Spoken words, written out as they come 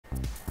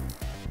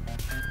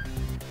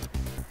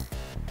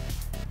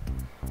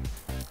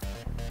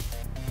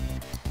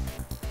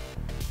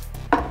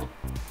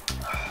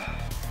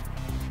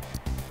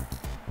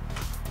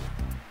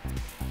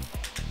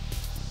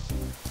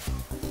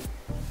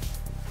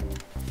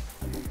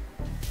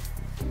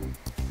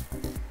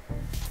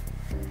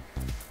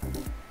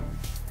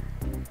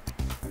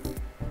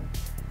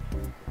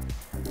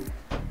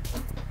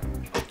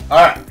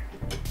Alright.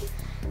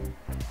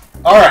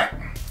 Alright.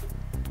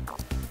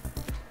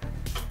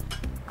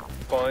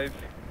 5,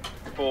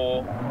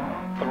 4,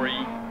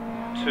 3,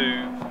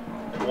 2,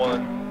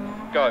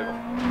 1, go.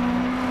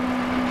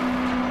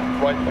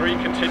 Right 3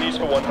 continues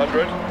for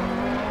 100.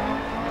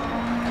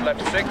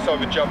 Left 6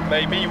 over jump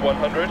maybe,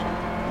 100.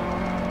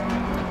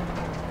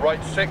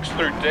 Right 6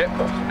 through dip,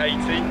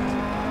 80.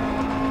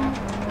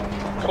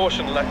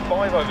 Caution left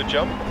 5 over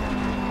jump,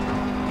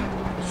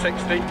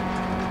 60.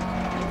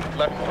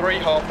 Left 3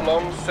 half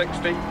long,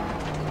 60.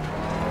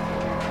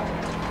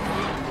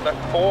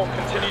 Left 4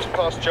 continues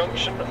past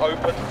junction,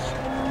 opens.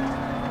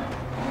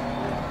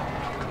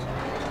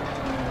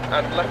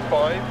 And left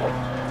 5.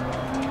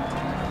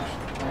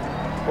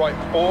 Right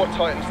 4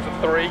 tightens to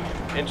 3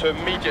 into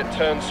immediate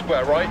turn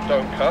square right,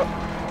 don't cut.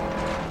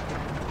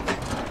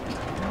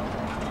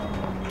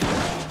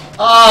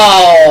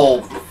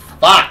 Oh,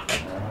 fuck.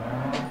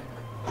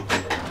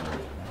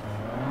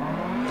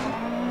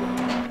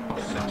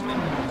 60.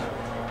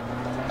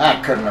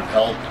 That couldn't have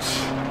helped.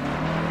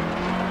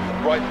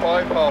 Right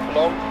 5 half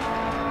long.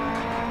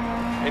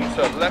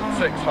 Into left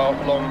 6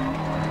 half long,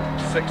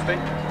 60.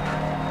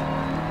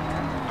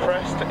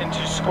 Crest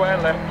into square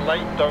left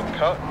late, don't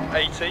cut,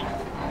 80.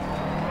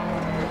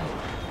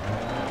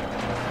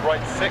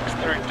 Right 6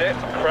 through dip,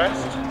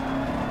 crest.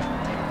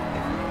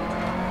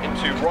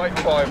 Into right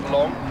 5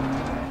 long.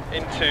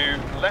 Into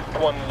left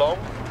 1 long.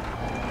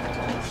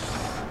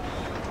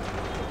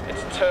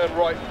 Into turn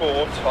right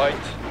 4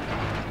 tight.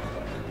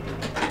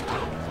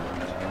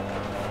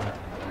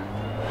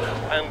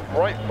 And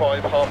right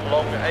 5 half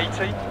long,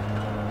 80.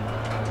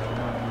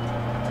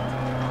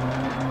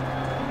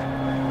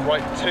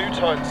 Right 2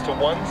 tightens to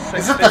 1, 60.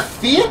 Is it the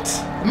Fiat?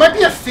 It might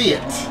be a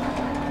Fiat.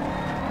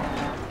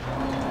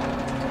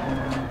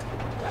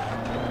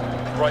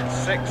 Right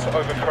 6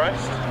 over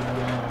crest.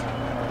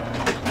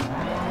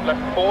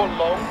 Left 4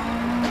 long.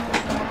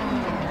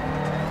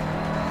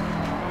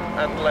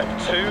 And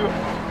left 2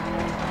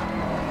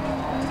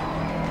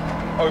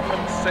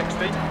 open,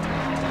 60.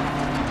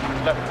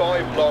 Left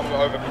 5 long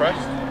over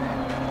crest.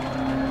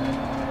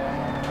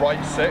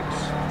 Right 6.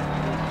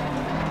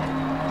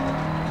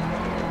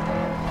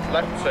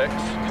 Left 6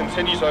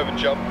 continues over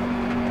jump.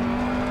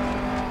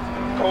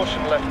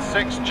 Caution left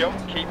 6 jump,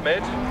 keep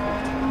mid.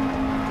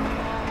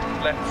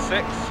 Left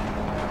 6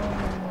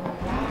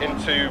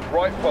 into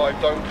right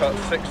 5 don't cut,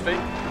 60.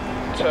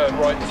 Turn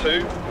right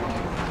 2.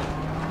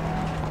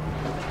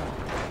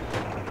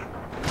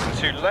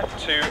 To left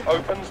 2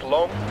 opens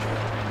long.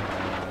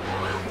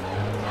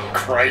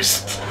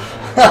 Christ.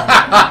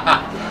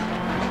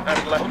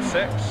 And left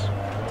 6.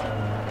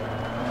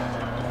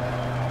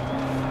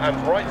 And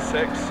right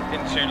 6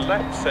 into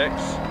left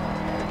 6.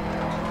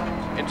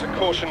 Into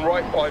caution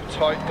right 5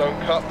 tight, don't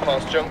cut,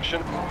 past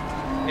junction.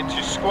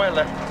 Into square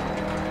left.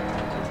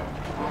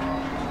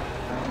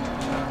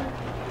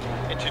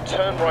 Into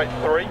turn right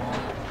 3.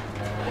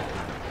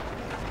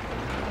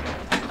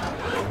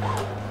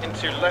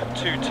 Into left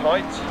 2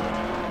 tight.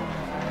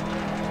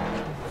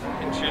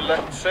 Into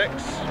left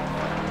 6.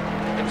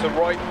 Into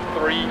right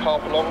 3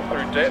 half long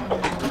through dip.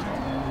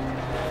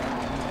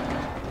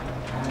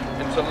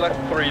 Into left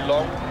 3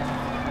 long.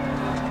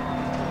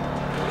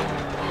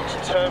 To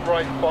turn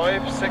right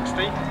 5,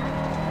 60.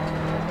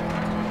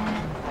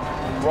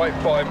 Right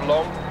 5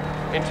 long.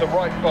 Into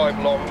right 5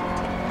 long.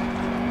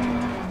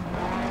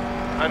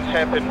 And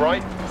hairpin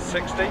right,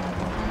 60.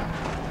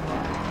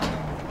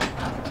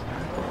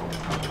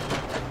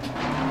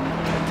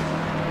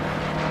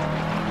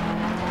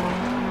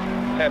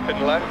 Hairpin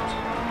left.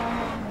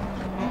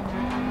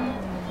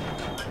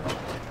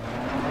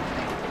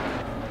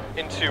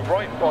 Into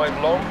right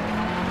 5 long.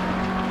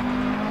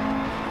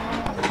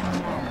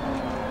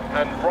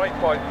 And right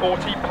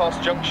 540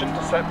 past junction,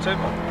 deceptive.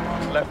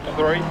 Left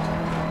 3.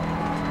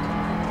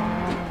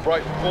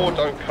 Right 4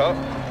 don't cut.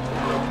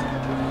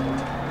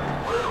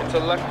 Into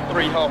left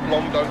 3 half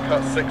long, don't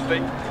cut, 60.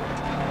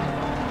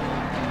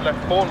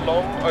 Left 4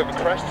 long over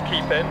crest,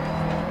 keep in.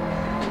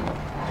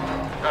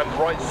 And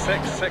right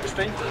 6,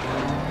 60.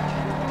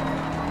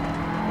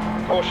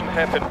 Caution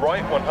hairpin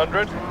right,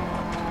 100.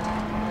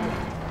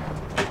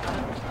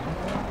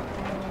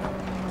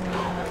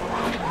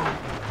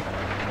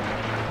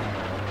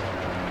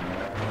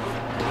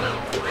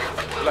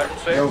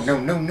 Left 6.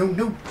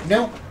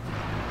 No.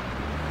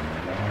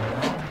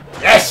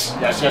 Yes.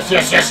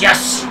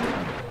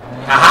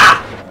 Haha!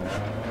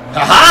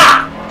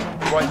 Haha!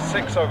 Right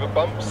 6 over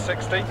bumps,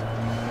 60.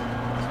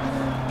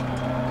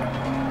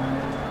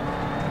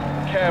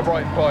 Care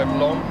right 5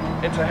 long,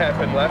 into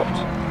hairpin left.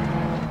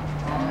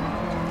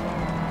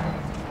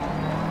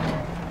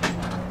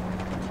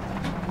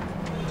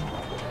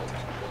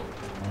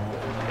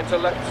 Into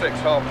left 6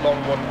 half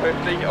long,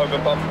 150, over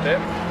bump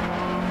dip.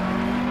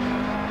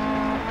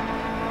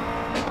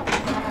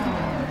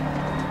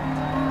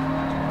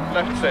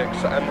 Left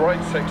 6 and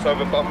right 6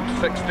 over bump,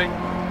 60.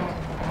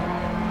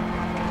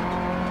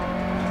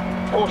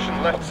 Caution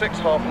left 6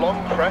 half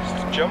long, crest,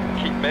 jump,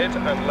 keep mid,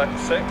 and left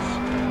 6.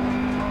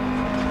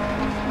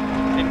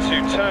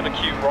 Into turn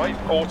acute right,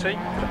 40,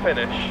 to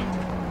finish.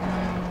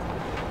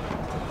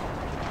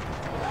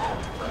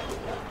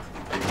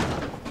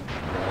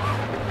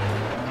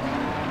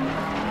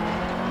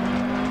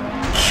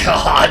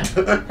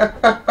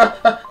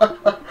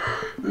 God!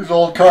 These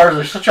old cars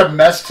are such a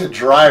mess to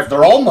drive.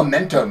 They're all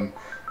momentum.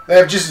 They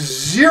have just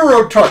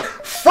zero torque.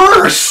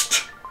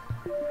 First!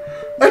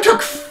 I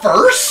took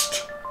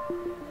first?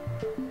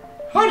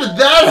 How did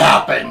that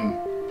happen?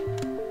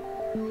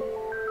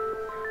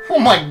 Oh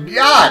my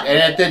God!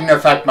 And it didn't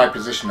affect my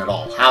position at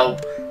all.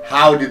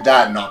 How did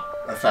that not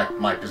affect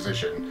my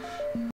position?